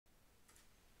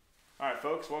All right,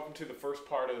 folks, welcome to the first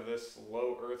part of this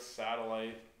low Earth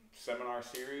satellite seminar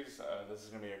series. This is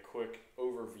going to be a quick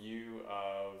overview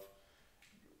of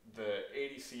the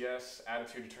ADCS,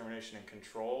 Attitude Determination and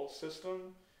Control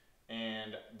System.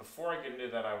 And before I get into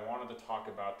that, I wanted to talk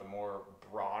about the more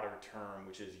broader term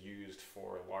which is used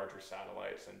for larger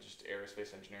satellites and just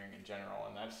aerospace engineering in general,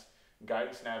 and that's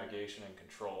guidance, navigation, and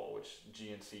control, which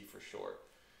GNC for short.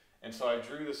 And so I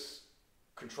drew this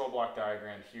control block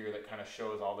diagram here that kind of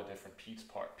shows all the different piece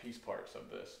parts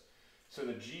of this. So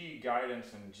the G, guidance,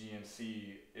 and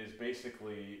GNC is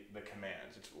basically the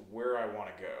commands. It's where I want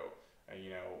to go.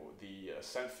 The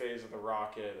ascent phase of the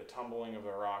rocket, the tumbling of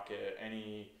the rocket,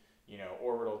 any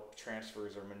orbital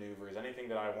transfers or maneuvers, anything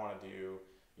that I want to do,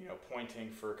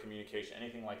 pointing for communication,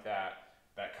 anything like that,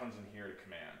 that comes in here to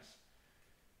commands.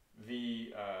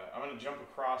 I'm going to jump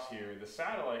across here. The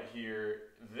satellite here,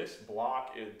 this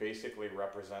block, it basically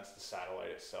represents the satellite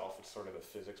itself. It's sort of the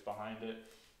physics behind it.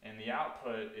 And the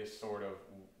output is sort of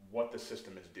what the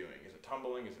system is doing. Is it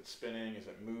tumbling? Is it spinning? Is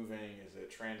it moving? Is it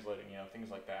translating?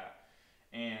 Things like that.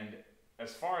 And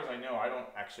as far as I know, I don't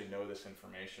actually know this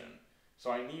information.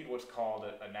 So I need what's called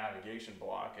a navigation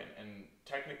block. And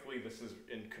technically, this is,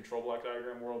 in control block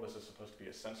diagram world, this is supposed to be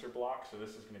a sensor block. So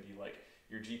this is going to be like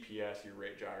your GPS, your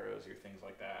rate gyros, your things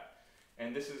like that.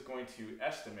 And this is going to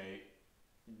estimate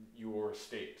your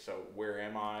state. So where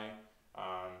am I?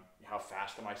 How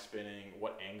fast am I spinning?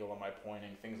 What angle am I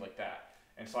pointing? Things like that.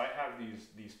 And so I have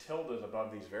these tildes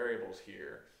above these variables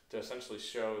here to essentially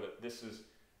show that this is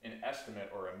an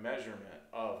estimate or a measurement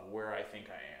of where I think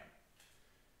I am.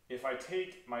 If I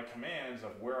take my commands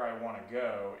of where I want to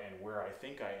go and where I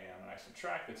think I am, and I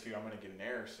subtract the two, I'm going to get an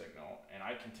error signal. And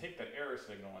I can take that error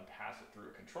signal and pass it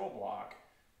through a control block,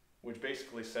 which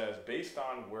basically says, based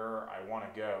on where I want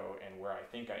to go and where I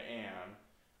think I am,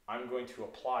 I'm going to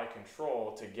apply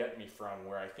control to get me from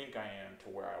where I think I am to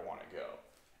where I want to go.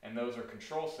 And those are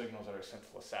control signals that are sent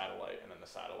to the satellite, and then the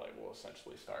satellite will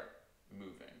essentially start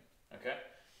moving. Okay?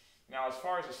 Now, as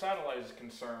far as the satellite is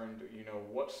concerned,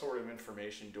 what sort of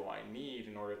information do I need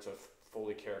in order to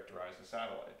fully characterize the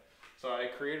satellite? So I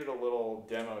created a little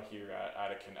demo here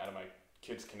out of my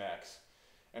Kids Connects.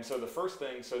 And so the first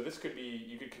thing, so this could be,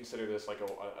 you could consider this like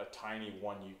a tiny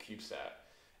 1U CubeSat.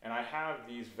 And I have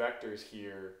these vectors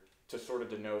here to sort of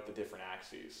denote the different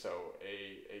axes. So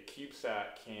a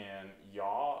CubeSat can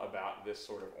yaw about this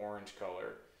sort of orange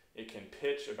color. It can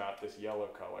pitch about this yellow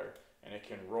color. And it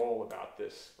can roll about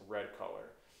this red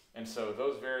color. And so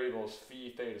those variables,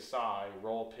 phi, theta, psi,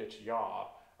 roll, pitch, yaw,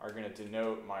 are going to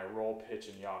denote my roll, pitch,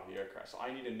 and yaw of the aircraft. So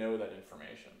I need to know that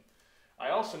information. I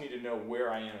also need to know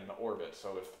where I am in the orbit.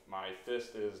 So if my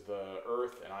fist is the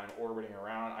Earth and I'm orbiting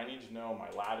around, I need to know my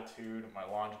latitude, my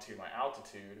longitude, my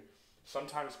altitude.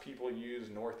 Sometimes people use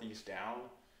northeast down.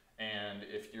 And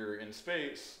if you're in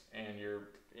space and you're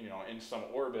in some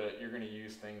orbit, you're going to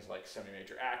use things like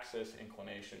semi-major axis,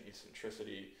 inclination,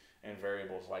 eccentricity, and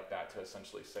variables like that to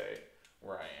essentially say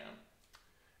where I am.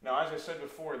 Now, as I said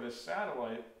before, this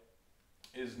satellite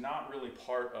is not really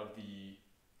part of the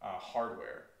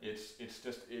hardware. It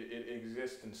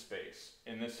exists in space.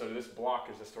 So this block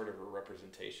is a sort of a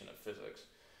representation of physics.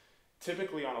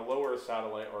 Typically on a lower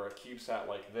satellite or a CubeSat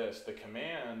like this, the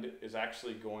command is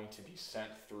actually going to be sent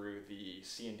through the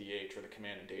CNDH or the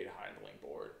command and data handling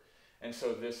board. And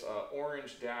so this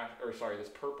this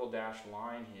purple dashed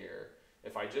line here,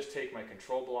 if I just take my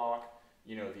control block,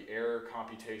 the error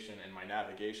computation and my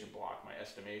navigation block, my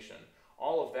estimation,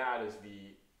 all of that is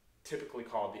typically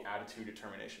called the Attitude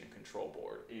Determination and Control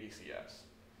Board, ADCS.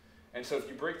 And so if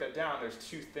you break that down, there's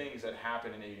two things that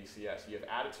happen in ADCS. You have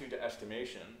attitude to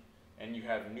estimation, and you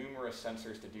have numerous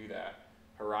sensors to do that.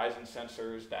 Horizon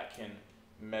sensors that can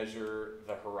measure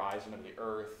the horizon of the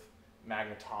Earth,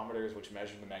 magnetometers which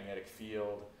measure the magnetic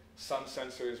field, sun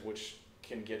sensors which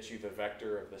can get you the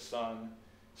vector of the sun,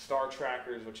 star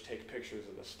trackers which take pictures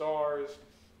of the stars,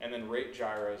 and then rate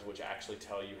gyros which actually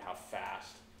tell you how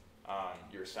fast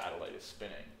your satellite is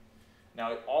spinning.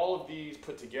 Now, all of these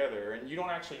put together, and you don't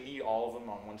actually need all of them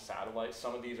on one satellite.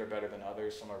 Some of these are better than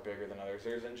others, some are bigger than others.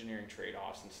 There's engineering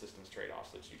trade-offs and systems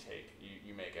trade-offs that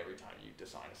you make every time you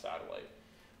design a satellite.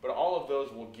 But all of those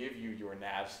will give you your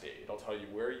nav state. It'll tell you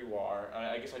where you are.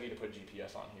 I guess I need to put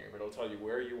GPS on here, but it'll tell you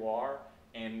where you are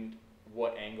and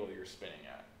what angle you're spinning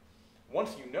at.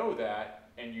 Once you know that,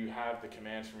 and you have the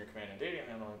commands from your command and data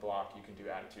handling block, you can do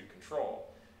attitude control.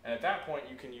 And at that point,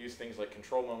 you can use things like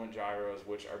control moment gyros,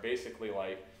 which are basically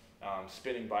like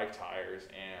spinning bike tires,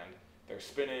 and they're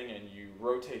spinning, and you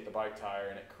rotate the bike tire,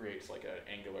 and it creates like an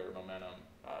angular momentum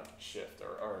shift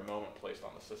or a moment placed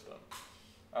on the system.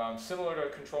 Similar to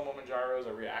control moment gyros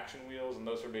are reaction wheels, and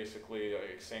those are basically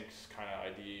like syncs kind of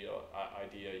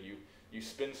idea. You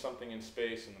spin something in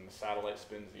space, and then the satellite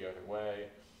spins the other way.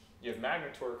 You have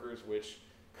magnet torquers, which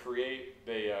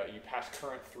you pass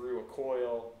current through a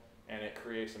coil, and it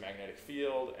creates a magnetic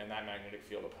field, and that magnetic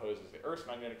field opposes the Earth's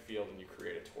magnetic field, and you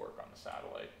create a torque on the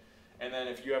satellite. And then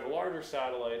if you have larger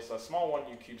satellites, small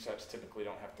 1U CubeSats typically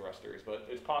don't have thrusters, but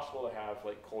it's possible to have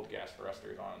like cold gas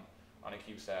thrusters on a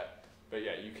CubeSat. But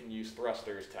yeah, you can use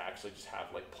thrusters to actually just have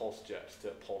like pulse jets to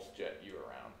pulse jet you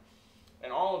around.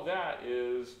 And all of that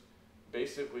is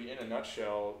basically, in a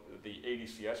nutshell, the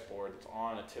ADCS board that's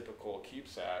on a typical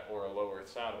CubeSat or a low Earth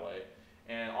satellite,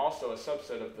 and also a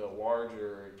subset of the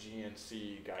larger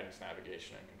GNC guidance,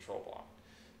 navigation, and control block.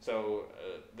 So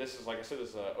this is, like I said, this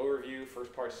is an overview,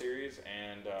 first part series,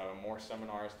 and more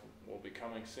seminars will be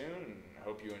coming soon, and I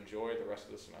hope you enjoy the rest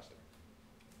of the semester.